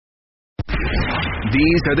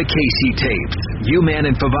These are the Casey tapes. U-Man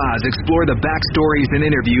and Favaz explore the backstories and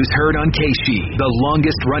interviews heard on Casey, the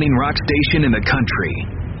longest-running rock station in the country.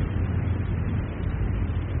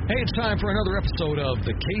 Hey, it's time for another episode of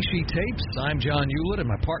the Casey tapes. I'm John Hewlett, and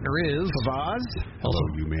my partner is Favaz. Hello,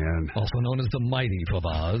 U-Man. Also known as the Mighty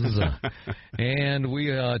Favaz. And we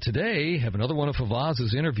today have another one of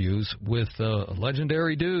Favaz's interviews with a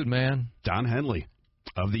legendary dude, man. Don Henley.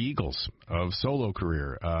 Of the Eagles, of solo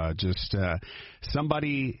career, just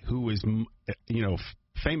somebody who is,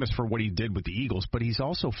 famous for what he did with the Eagles, but he's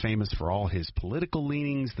also famous for all his political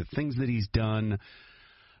leanings, the things that he's done,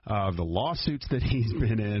 the lawsuits that he's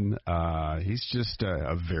been in. He's just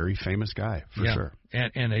a very famous guy, for sure.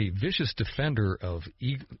 And a vicious defender of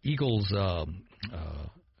Eagles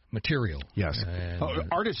material. Yes.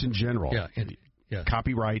 Artists in general. Yeah.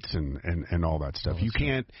 Copyrights and all that stuff. You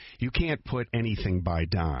can't put anything by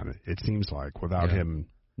Don, it seems like, without him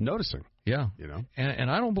noticing. Yeah.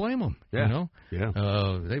 And I don't blame them. Yeah.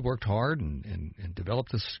 They worked hard and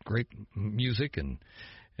developed this great music, and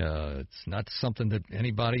it's not something that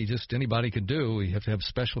anybody could do. You have to have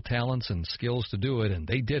special talents and skills to do it, and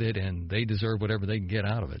they did it, and they deserve whatever they can get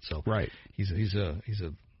out of it. So he's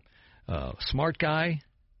a smart guy.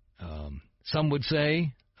 Some would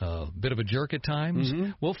say a bit of a jerk at times.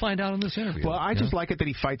 Mm-hmm. We'll find out in this interview. Well, I just like it that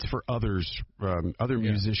he fights for others, other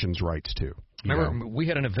musicians' rights, too. Remember, we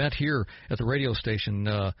had an event here at the radio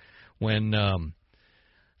station when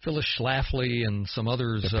Phyllis Schlafly and some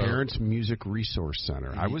others... The Parents Music Resource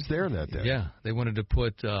Center. I was there that day. Yeah, they wanted to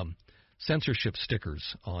put censorship stickers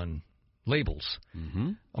on labels,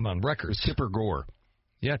 on records. Tipper Gore.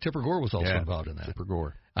 Yeah, Tipper Gore was also involved in that. Tipper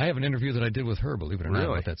Gore. I have an interview that I did with her, believe it or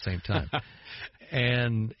not, at that same time.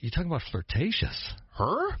 And you talking about flirtatious.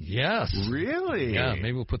 Her? Yes. Really? Yeah,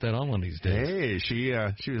 maybe we'll put that on one of these days.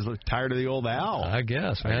 Hey, she was tired of the old Al. I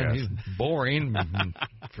guess, man. He's boring,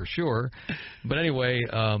 for sure. But anyway,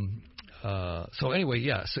 so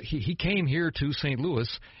he came here to St. Louis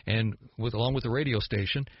and along with the radio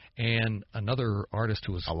station and another artist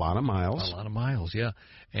who was Alana Miles, yeah.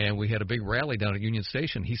 And we had a big rally down at Union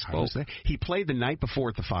Station. He spoke. He played the night before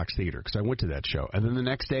at the Fox Theater because I went to that show, and then the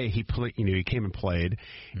next day he came and played,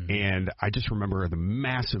 and I just remember the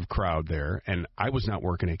massive crowd there. And I was not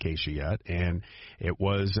working at Casey yet, and it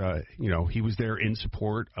was he was there in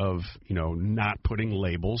support of not putting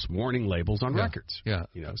warning labels on records. Yeah,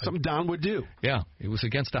 something Don would do. Yeah, it was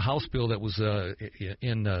against a House bill that was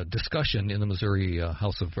in discussion in the Missouri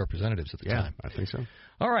House of Representatives at the time. I think so.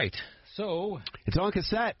 All right, so it's on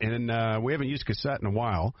cassette, and we haven't used cassette in a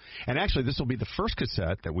while. And actually, this will be the first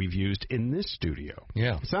cassette that we've used in this studio.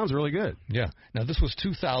 Yeah, it sounds really good. Yeah. Now this was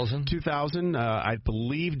 2000. 2000. I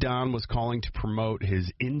believe Don was calling to promote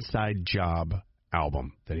his Inside Job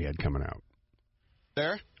album that he had coming out.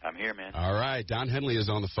 There? I'm here, man. All right. Don Henley is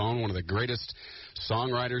on the phone, one of the greatest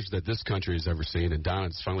songwriters that this country has ever seen. And, Don,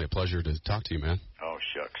 it's finally a pleasure to talk to you, man. Oh,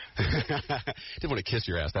 shucks. Didn't want to kiss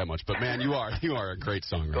your ass that much, but, man, you are a great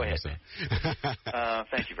songwriter. Go ahead. So.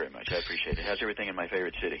 Thank you very much. I appreciate it. How's everything in my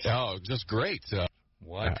favorite city? Oh, just great.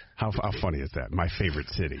 What? How funny is that? My favorite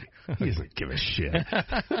city. He doesn't give a shit.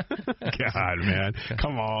 God, man.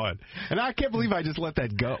 Come on. And I can't believe I just let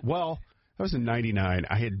that go. Well, that was in 99.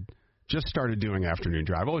 I had just started doing afternoon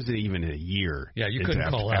drive. I wasn't even in a year. Yeah, you couldn't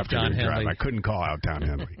call out Don Henley. I couldn't call out Don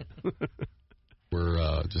Henley.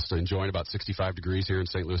 We're just enjoying about 65 degrees here in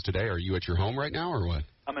St. Louis today. Are you at your home right now or what?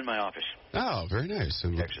 I'm in my office. Oh, very nice.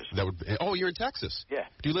 Texas. You're in Texas? Yeah.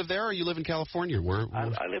 Do you live there or you live in California? Where?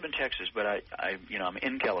 I live in Texas, but I'm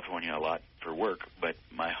in California a lot for work, but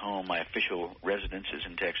my official residence is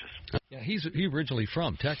in Texas. Yeah, he's originally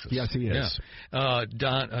from Texas. Yes, he is. Yeah.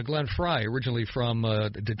 Glenn Fry, originally from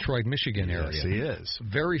Detroit, Michigan area. Yes, he is.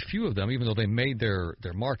 Very few of them, even though they made their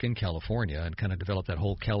mark in California and kind of developed that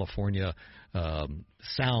whole California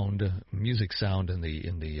music sound in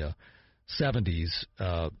the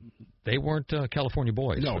 70s. They weren't California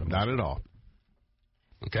boys. No, not at all.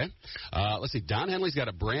 Okay. Let's see. Don Henley's got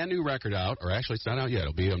a brand new record out, or actually it's not out yet.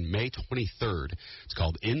 It'll be on May 23rd. It's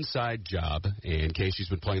called Inside Job, and Casey's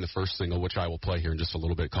been playing the first single, which I will play here in just a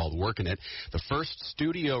little bit, called Working It. The first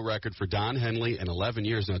studio record for Don Henley in 11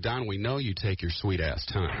 years. Now, Don, we know you take your sweet-ass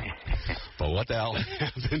time, but what the hell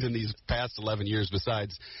happened in these past 11 years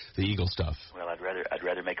besides the Eagle stuff? Well, I'd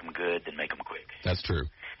rather make them good than make them quick. That's true.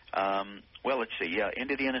 Well, let's see. Yeah,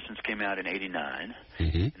 Into the Innocence came out in '89,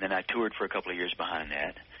 and then I toured for a couple of years behind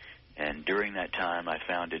that. And during that time, I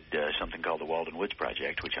founded something called the Walden Woods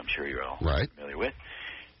Project, which I'm sure you're all familiar with.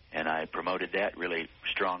 And I promoted that really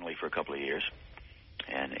strongly for a couple of years,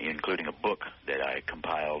 and including a book that I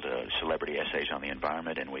compiled, Celebrity Essays on the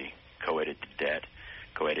Environment, and we co-edited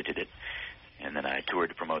it. and then I toured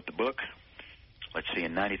to promote the book. Let's see,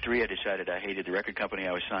 in 93, I decided I hated the record company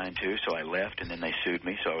I was signed to, so I left, and then they sued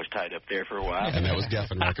me, so I was tied up there for a while. And that was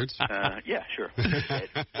Geffen Records? Yeah, sure. At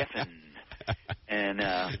Geffen. And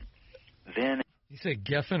then... You say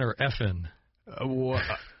Geffen or Effin? Well,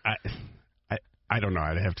 I don't know.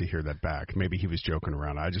 I'd have to hear that back. Maybe he was joking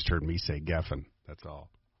around. I just heard me say Geffen. That's all.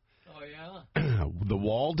 Oh, yeah? The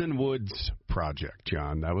Walden Woods Project,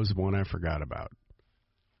 John. That was one I forgot about.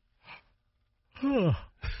 I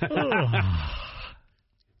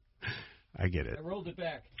get it. I rolled it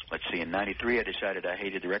back. Let's see, in 93, I decided I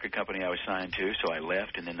hated the record company I was signed to, so I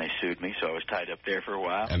left, and then they sued me, so I was tied up there for a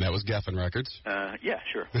while. And that was Geffen Records? Yeah,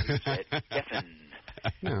 sure. At Geffen.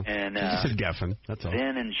 Yeah. And you said Geffen, that's all.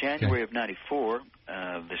 Then in January of 94,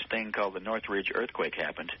 this thing called the Northridge earthquake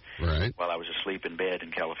happened. Right. While I was asleep in bed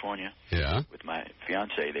in California. Yeah. With my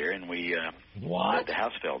fiancée there, and we... What? The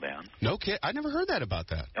house fell down. No kid. I never heard that about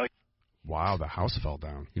that. Oh, wow, the house fell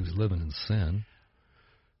down. He was living in sin.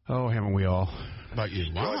 Oh, haven't we all? About you?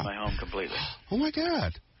 Destroyed Wow. my home completely. Oh, my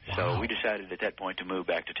God. So Wow. we decided at that point to move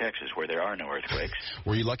back to Texas, where there are no earthquakes.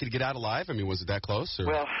 Were you lucky to get out alive? I mean, was it that close? Or?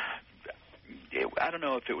 Well, I don't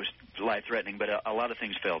know if it was life-threatening, but a lot of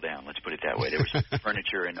things fell down, let's put it that way. There was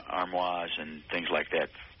furniture and armoires and things like that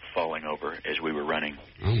falling over as we were running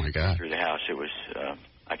Oh, my God. through the house. It was,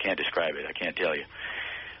 I can't describe it. I can't tell you.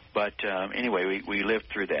 But anyway, we lived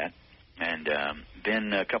through that. And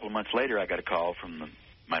then a couple of months later, I got a call from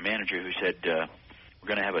my manager who said, we're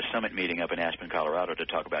going to have a summit meeting up in Aspen, Colorado to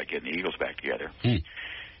talk about getting the Eagles back together.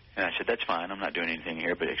 And I said, that's fine. I'm not doing anything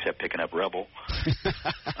here but except picking up rubble.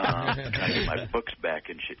 Trying to get my books back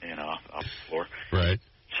and off the floor. Right.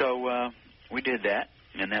 So we did that,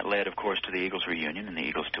 and that led, of course, to the Eagles reunion and the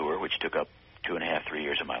Eagles tour, which took up 2.5, 3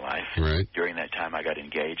 years of my life. Right. During that time, I got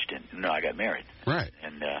engaged, and I got married. Right.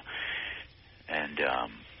 And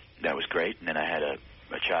that was great. And then I had a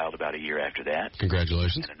child about a year after that.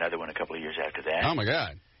 Congratulations. And another one a couple of years after that. Oh, my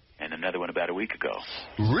God. And another one about a week ago.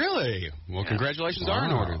 Really? Well, congratulations are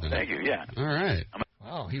in order then. Thank you, yeah. All right.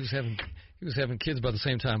 Wow, he was having kids about the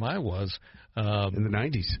same time I was. In the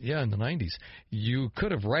 90s. Yeah, in the 90s. You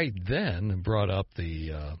could have right then brought up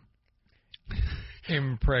the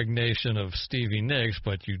impregnation of Stevie Nicks,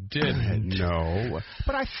 but you didn't. No.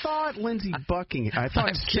 But I thought Lindsey Buckingham. I thought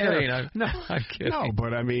I'm Sarah. kidding. I'm kidding. No,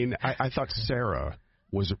 but I mean, I thought Sarah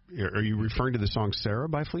was. Are you referring to the song Sarah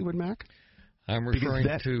by Fleetwood Mac? I'm referring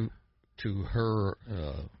to her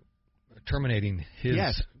terminating his.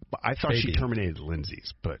 Yes, I thought baby. she terminated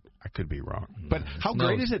Lindsay's, but I could be wrong. But how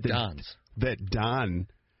great is it that Don?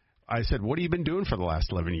 I said, "What have you been doing for the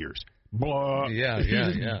last 11 years?" Blah.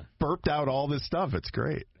 Yeah. Burped out all this stuff. It's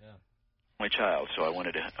great. My child, so I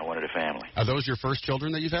wanted a family. Are those your first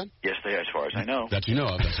children that you've had? Yes, they are, as far as I know. That you know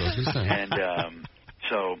of. That's what I was going to say. And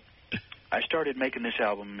so I started making this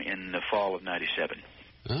album in the fall of '97.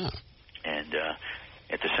 Ah. And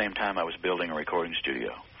at the same time, I was building a recording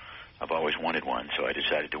studio. I've always wanted one, so I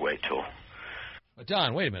decided to wait till...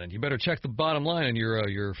 Don, wait a minute. You better check the bottom line on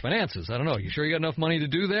your finances. I don't know. You sure you got enough money to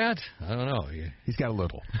do that? I don't know. He's got a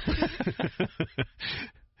little.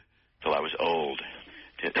 Till I was old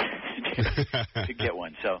to get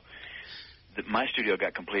one. So my studio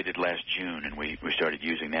got completed last June, and we started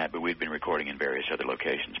using that, but we'd been recording in various other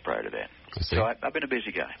locations prior to that. So I've been a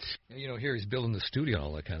busy guy. You know, here he's building the studio and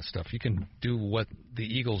all that kind of stuff. You can do what the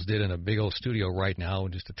Eagles did in a big old studio right now,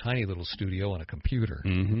 just a tiny little studio on a computer,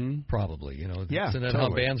 probably. You know, yeah, isn't that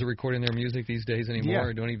how bands are recording their music these days anymore?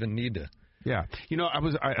 You don't even need to. Yeah. You know,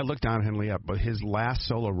 I looked Don Henley up, but his last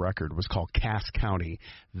solo record was called Cass County.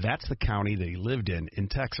 That's the county that he lived in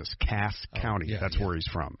Texas, Cass County. Yeah, That's where he's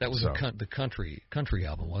from. That was the country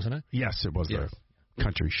album, wasn't it? Yes, it was the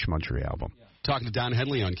country schmuntry album. Yeah. Talking to Don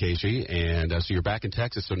Henley on KC, and so you're back in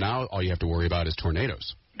Texas, so now all you have to worry about is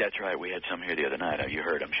tornadoes. That's right. We had some here the other night. You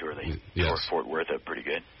heard, I'm sure. They tore Fort Worth up pretty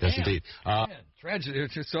good. Yes, indeed. Tragedy.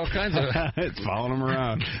 It's just all kinds of... It's following him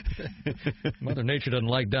around. Mother Nature doesn't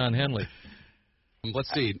like Don Henley.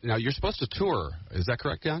 Let's see. Now, you're supposed to tour. Is that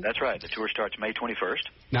correct, Don? That's right. The tour starts May 21st.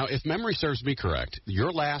 Now, if memory serves me correct,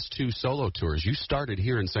 your last two solo tours, you started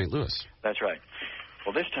here in St. Louis. That's right.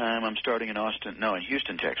 Well, this time I'm starting in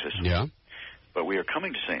Houston, Texas. Yeah. But we are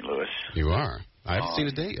coming to St. Louis. You are. I haven't seen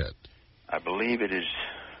a date yet. I believe it is...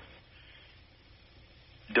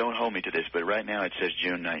 Don't hold me to this, but right now it says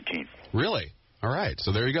June 19th. Really? All right.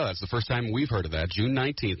 So there you go. That's the first time we've heard of that. June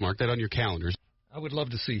 19th. Mark that on your calendars. I would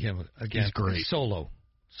love to see him again. He's great. Solo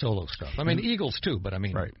stuff. I mean, Eagles too, but I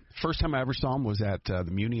mean... Right. First time I ever saw him was at the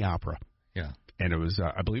Muni Opera. Yeah. And it was,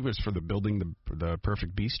 I believe it was for the Building the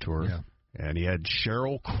Perfect Beast tour. Yeah. And he had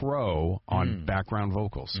Sheryl Crow on background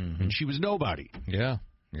vocals. And she was nobody. Yeah.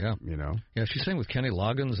 Yeah. You know? Yeah, she sang with Kenny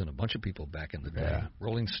Loggins and a bunch of people back in the day. Yeah.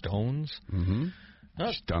 Rolling Stones. Mm-hmm.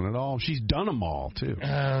 She's done it all. She's done them all, too.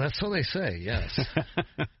 That's what they say, yes.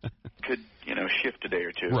 Could, shift a day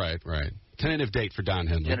or two. Right. Tentative date for Don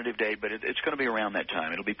Henley. Tentative date, but it's going to be around that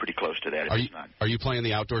time. It'll be pretty close to that. Are you playing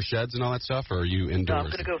the outdoor sheds and all that stuff, or are you indoors? No, I'm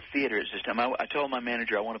going to go theaters this time. I told my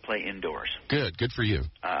manager I want to play indoors. Good for you.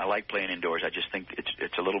 I like playing indoors. I just think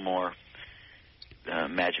it's a little more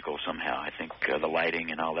magical somehow. I think the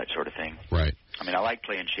lighting and all that sort of thing. Right. I mean, I like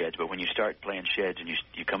playing sheds, but when you start playing sheds and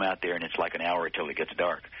you come out there and it's like an hour until it gets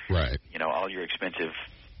dark. Right. All your expensive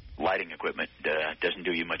lighting equipment doesn't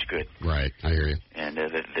do you much good. Right, I hear you. And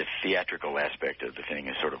the theatrical aspect of the thing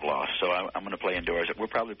is sort of lost. So I'm going to play indoors. We'll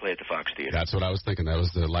probably play at the Fox Theater. That's what I was thinking. That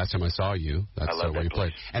was the last time I saw you. That's I love where that you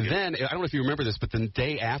place. played. And then, I don't know if you remember this, but the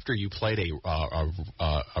day after you played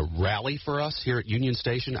a rally for us here at Union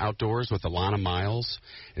Station outdoors with Alana Miles.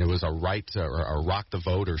 And it was a Rock the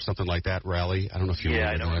Vote or something like that rally. I don't know if you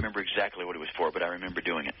remember I don't that. remember exactly what it was for, but I remember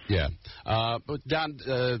doing it. Yeah. But Don,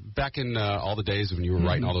 back in all the days when you were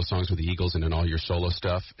writing all those songs with the Eagles and in all your solo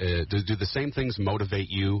stuff, do the same things motivate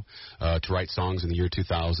you to write songs in the year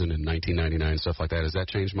 2000 and 1999, stuff like that? Has that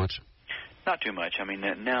changed much? Not too much. I mean,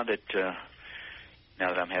 now that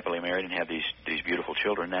I'm happily married and have these beautiful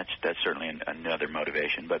children, that's certainly another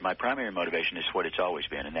motivation. But my primary motivation is what it's always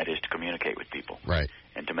been, and that is to communicate with people. Right.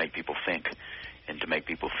 And to make people think, and to make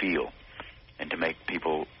people feel, and to make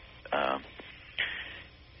people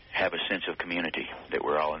have a sense of community, that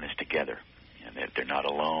we're all in this together, and that they're not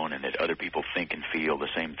alone, and that other people think and feel the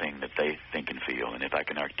same thing that they think and feel. And if I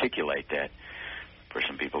can articulate that for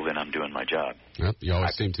some people, then I'm doing my job. Yep, you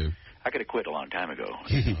always seem to. I could have quit a long time ago,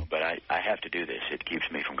 but I have to do this. It keeps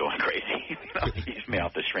me from going crazy. It keeps me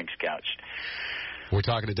off the shrink's couch. We're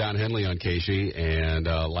talking to Don Henley on KSHE, and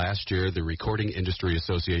last year the Recording Industry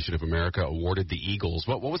Association of America awarded the Eagles.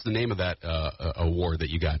 What was the name of that award that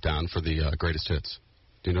you got, Don, for the greatest hits?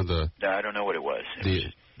 Do you know No, I don't know what it was.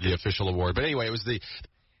 The official award, but anyway, it was the.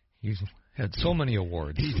 He's had so many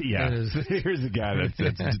awards. Yeah, here's a guy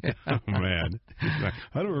that's oh man, I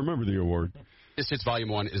don't remember the award. This Hits Volume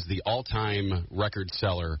 1 is the all-time record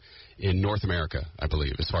seller in North America, I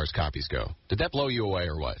believe, as far as copies go. Did that blow you away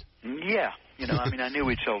or what? Yeah, I mean, I knew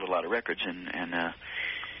we'd sold a lot of records, and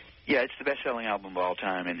yeah, it's the best-selling album of all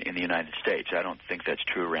time in the United States. I don't think that's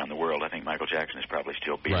true around the world. I think Michael Jackson is probably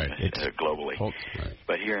still beating it globally. Right.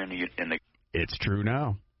 But here in the it's true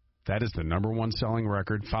now. That is the #1 selling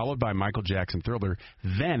record, followed by Michael Jackson Thriller,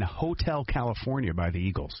 then Hotel California by the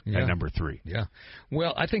Eagles at number 3. Yeah.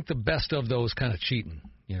 Well, I think the best of those kind of cheating,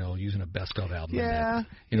 using a best of album. Yeah.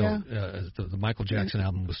 The Michael Jackson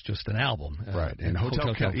album was just an album. Right. And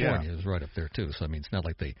Hotel California is right up there, too. So, I mean, it's not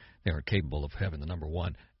like they aren't capable of having the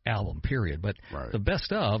 #1 album, period. But the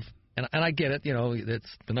best of, and I get it,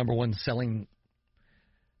 it's the #1 selling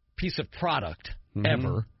piece of product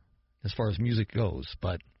ever, as far as music goes,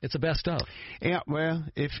 but it's a best of. Yeah, well,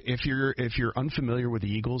 if you're unfamiliar with the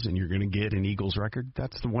Eagles and you're going to get an Eagles record,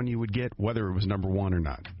 that's the one you would get, whether it was #1 or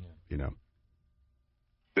not.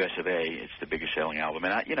 US of A, it's the biggest selling album,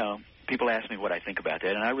 and people ask me what I think about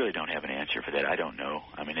that, and I really don't have an answer for that. I don't know.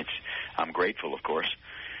 I mean, I'm grateful, of course,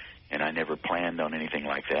 and I never planned on anything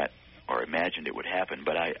like that or imagined it would happen,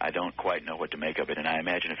 but I don't quite know what to make of it, and I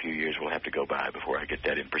imagine a few years will have to go by before I get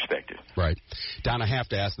that in perspective. Right. Don, I have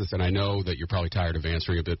to ask this, and I know that you're probably tired of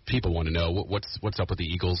answering it, but people want to know, what's up with the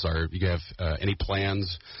Eagles? You have any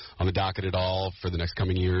plans on the docket at all for the next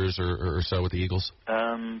coming years or so with the Eagles?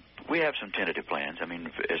 We have some tentative plans. I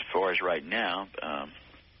mean, as far as right now,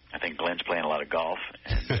 I think Glenn's playing a lot of golf,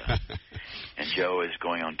 and Joe is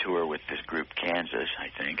going on tour with this group Kansas, I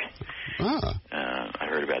think. I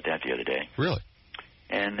heard about that the other day. Really?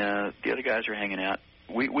 And the other guys are hanging out.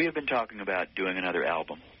 We have been talking about doing another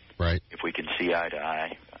album. Right. If we can see eye to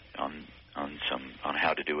eye on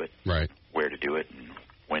how to do it. Right. Where to do it and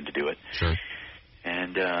when to do it. Sure.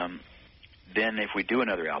 And then if we do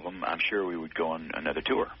another album, I'm sure we would go on another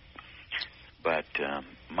tour. But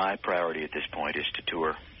my priority at this point is to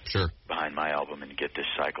tour behind my album and get this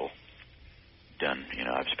cycle done.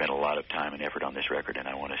 I've spent a lot of time and effort on this record, and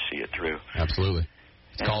I want to see it through. Absolutely.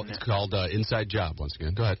 It's called Inside Job, once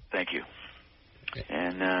again. Go ahead. Thank you.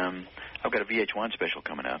 And I've got a VH1 special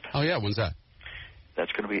coming up. Oh, yeah? When's that?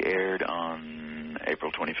 That's going to be aired on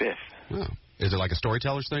April 25th. Oh. Is it like a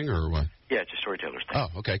storyteller's thing or what? Yeah, it's a storyteller's thing.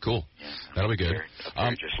 Oh, okay, cool. Yeah, that'll be good.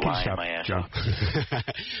 Just lying my ass off.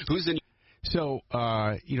 Who's in? So,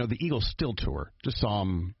 the Eagles still tour. Just saw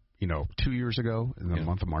them, 2 years ago in the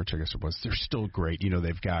month of March, I guess it was. They're still great.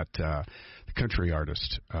 They've got the country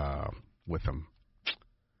artist with them.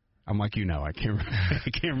 I'm like, I can't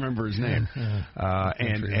remember his name.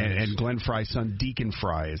 And Glenn Fry's son, Deacon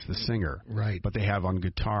Fry, is the singer. Right. But they have on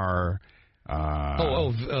guitar.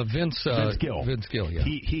 Vince Gill. Vince Gill, yeah.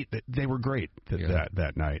 They were great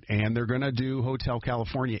that night. And they're going to do Hotel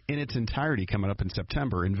California in its entirety coming up in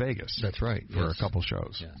September in Vegas. That's right. For a couple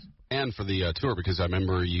shows. Yes. And for the tour, because I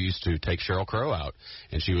remember you used to take Sheryl Crow out,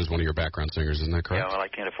 and she was one of your background singers, isn't that correct? Yeah, well, I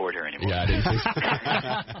can't afford her anymore. Yeah, I didn't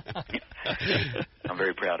think I'm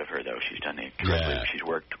very proud of her, though. She's done the incredibly. Yeah. She's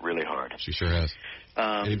worked really hard. She sure has.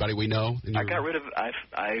 Anybody we know? I got rid of.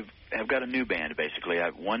 I have got a new band basically.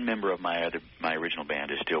 One member of my original band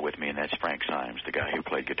is still with me, and that's Frank Symes, the guy who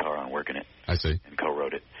played guitar on Working It. I see. And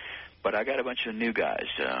co-wrote it. But I got a bunch of new guys,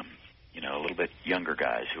 a little bit younger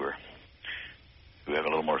guys who have a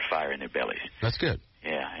little more fire in their bellies. That's good.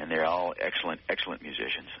 Yeah, and they're all excellent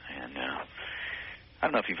musicians. And I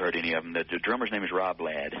don't know if you've heard any of them. The drummer's name is Rob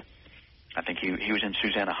Ladd. I think he was in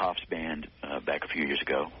Susanna Hoff's band back a few years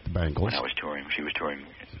ago. The Bangles. When I was touring. She was touring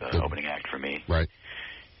opening act for me. Right.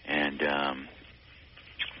 And I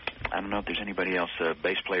don't know if there's anybody else. A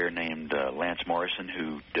bass player named Lance Morrison,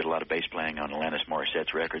 who did a lot of bass playing on Alanis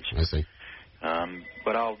Morissette's records. I see.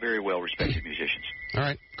 But all very well-respected musicians. All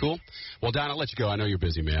right, cool. Well, Don, I'll let you go. I know you're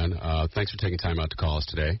busy, man. Thanks for taking time out to call us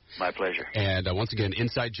today. My pleasure. And once again,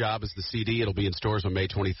 Inside Job is the CD. It'll be in stores on May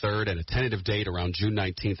 23rd, and a tentative date around June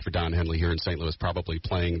 19th for Don Henley here in St. Louis, probably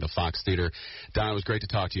playing the Fox Theater. Don, it was great to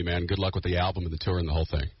talk to you, man. Good luck with the album and the tour and the whole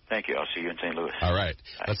thing. Thank you. I'll see you in St. Louis. All right.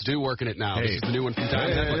 Bye. Let's do Working It Now. Hey. This is the new one from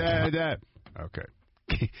Don Henley.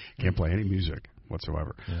 Okay. Can't play any music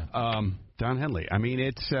whatsoever. Yeah. Don Henley. I mean,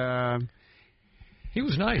 it's... He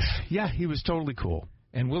was nice. Yeah, he was totally cool.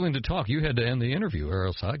 And willing to talk. You had to end the interview, or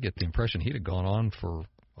else I get the impression he'd have gone on for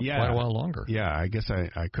quite a while longer. Yeah, I guess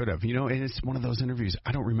I could have. And it's one of those interviews.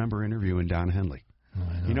 I don't remember interviewing Don Henley.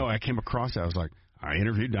 I know. I came across it. I was like, I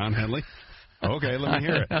interviewed Don Henley? Okay, let me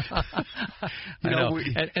hear it. I know.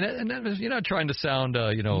 And that was, you're not trying to sound,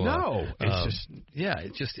 No, it's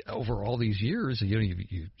it's just over all these years,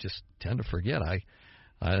 you just tend to forget.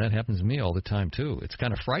 That happens to me all the time, too. It's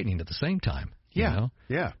kind of frightening at the same time. Yeah,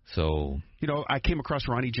 yeah. So, I came across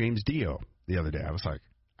Ronnie James Dio the other day. I was like,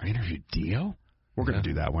 I interviewed Dio? We're going to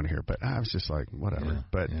do that one here, but I was just like, whatever. Yeah,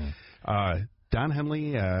 but Don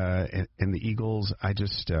Henley and the Eagles, I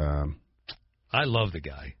love the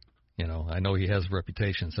guy. I know he has a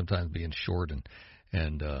reputation sometimes being short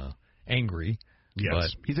and angry. Yes,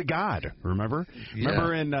 but he's a god, remember? Yeah.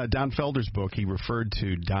 Remember in Don Felder's book, he referred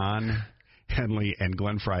to Don Henley and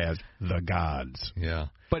Glenn Fry as the gods. Yeah.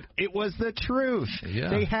 But it was the truth. Yeah.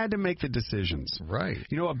 They had to make the decisions. Right.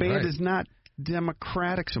 A band is not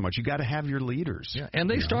democratic so much. You got to have your leaders. Yeah, and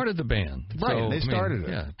they started the band. Right, so, they started it.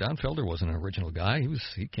 Yeah, Don Felder wasn't an original guy.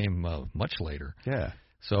 He came much later. Yeah.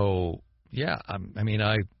 So, yeah,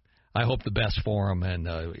 I hope the best for him, and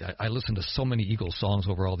I listened to so many Eagles songs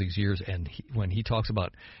over all these years, and when he talks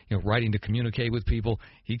about writing to communicate with people,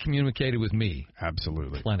 he communicated with me.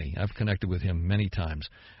 Absolutely. Plenty. I've connected with him many times,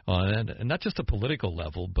 and not just a political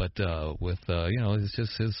level, but with it's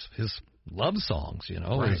just his love songs,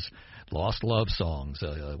 right. His lost love songs.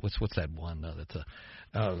 What's that one?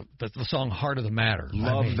 That's the song "Heart of the Matter."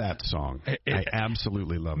 Love that song. I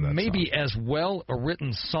absolutely love that. Maybe song. as well a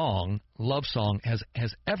written love song,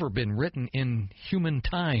 has ever been written in human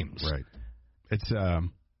times. Right.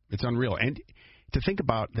 It's unreal, and to think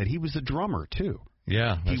about that he was a drummer too.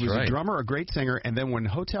 Yeah, that's he was right. a drummer, a great singer, and then when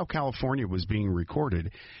Hotel California was being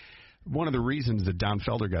recorded, one of the reasons that Don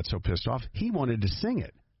Felder got so pissed off, he wanted to sing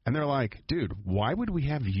it. And they're like, dude, why would we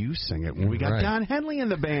have you sing it when we got Don Henley in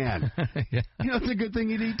the band? Yeah. It's a good thing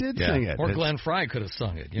he did sing it. Or Glenn Fry could have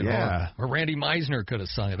sung it, or Randy Meisner could have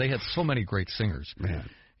sung it. They had so many great singers. Man.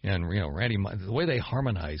 And, the way they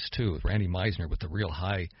harmonized, too, with Randy Meisner with the real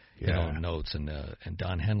high notes and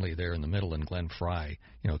Don Henley there in the middle and Glenn Fry,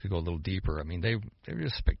 could go a little deeper. I mean, they were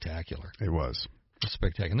just spectacular. It was.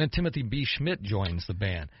 Spectacular. And then Timothy B. Schmidt joins the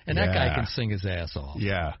band. And that guy can sing his ass off.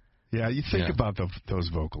 Yeah. Yeah, you think about those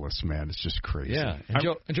vocalists, man. It's just crazy. Yeah, and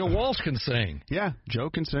Joe Walsh can sing. Yeah, Joe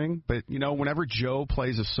can sing. But, whenever Joe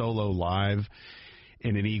plays a solo live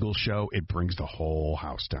in an Eagles show, it brings the whole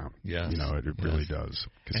house down. Yes. It really does.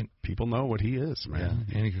 Because people know what he is, man.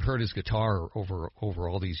 Yeah. And you've heard his guitar over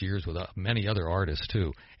all these years with many other artists,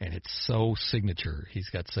 too. And it's so signature. He's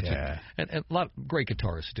got such and a lot of great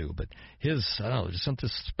guitarists do. But his, there's something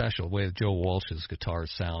special the way Joe Walsh's guitars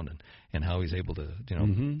sound and how he's able to,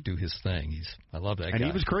 do his thing. I love that guy. And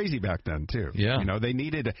he was crazy back then, too. Yeah. They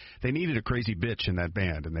needed a crazy bitch in that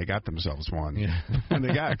band, and they got themselves one. Yeah. And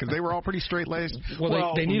because they were all pretty straight-laced.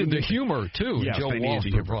 Well, they needed the humor, too. Yes, Joe Walsh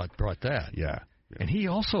brought that. Yeah. And he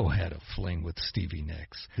also had a fling with Stevie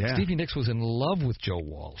Nicks. Yeah. Stevie Nicks was in love with Joe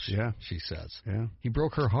Walsh, she says. Yeah. He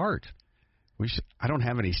broke her heart. I don't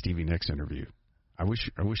have any Stevie Nicks interview. I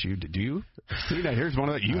wish you did. Do you? See, now here's one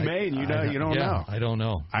of the, you don't know. I don't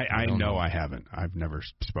know. I know I haven't. I've never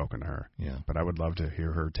spoken to her. Yeah. But I would love to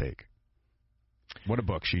hear her take. What a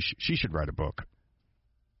book. She should write a book.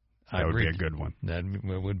 That would be a good one. That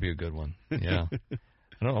would be a good one. Yeah.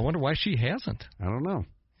 I wonder why she hasn't. I don't know.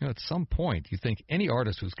 At some point, you think any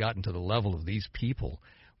artist who's gotten to the level of these people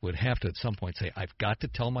would have to at some point say, I've got to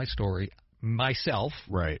tell my story myself.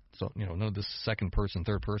 Right. So, no, this second person,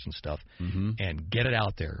 third person stuff, mm-hmm. and get it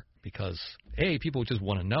out there because, A, people just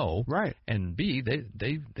want to know. Right. And B,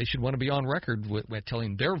 they should want to be on record with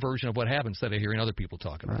telling their version of what happened instead of hearing other people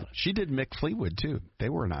talk about it. She did Mick Fleetwood, too. They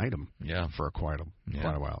were an item for quite a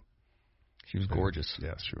while. She was gorgeous.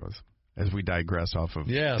 Yes, she was. As we digress off of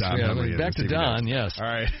Don Henley. Back to Don, yes. All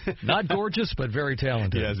right. Not gorgeous, but very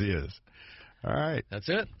talented. Yes, he is. All right. That's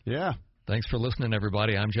it. Yeah. Thanks for listening,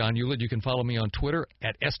 everybody. I'm John Hewlett. You can follow me on Twitter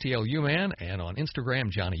at STLUman and on Instagram,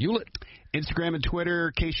 Johnny Hewlett. Instagram and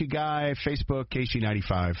Twitter, Casey Guy. Facebook,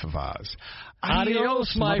 Casey95 Favaz.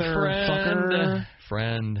 Adios, my friend.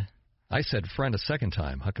 Friend. I said friend a second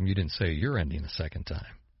time. How come you didn't say your ending a second time?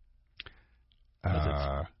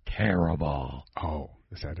 It's terrible. Oh,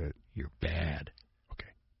 is that it? You're bad.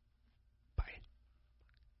 Okay. Bye.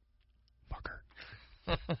 Fucker.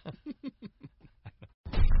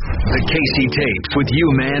 The Casey Tapes with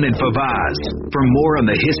U-Man and Favaz. For more on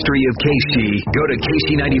the history of Casey, go to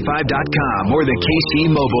Casey95.com or the Casey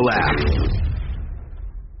mobile app.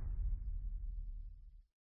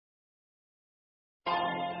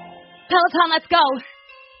 Peloton, let's go.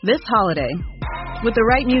 This holiday, with the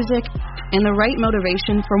right music and the right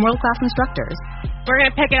motivation from world-class instructors, we're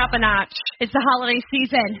going to pick it up a notch. It's the holiday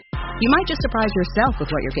season. You might just surprise yourself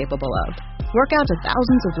with what you're capable of. Work out to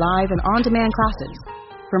thousands of live and on-demand classes,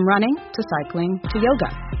 from running to cycling to yoga.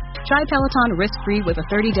 Try Peloton risk-free with a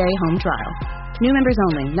 30-day home trial. New members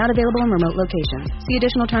only, not available in remote locations. See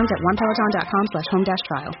additional terms at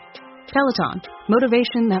onepeloton.com/home-trial. Peloton,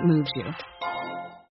 motivation that moves you.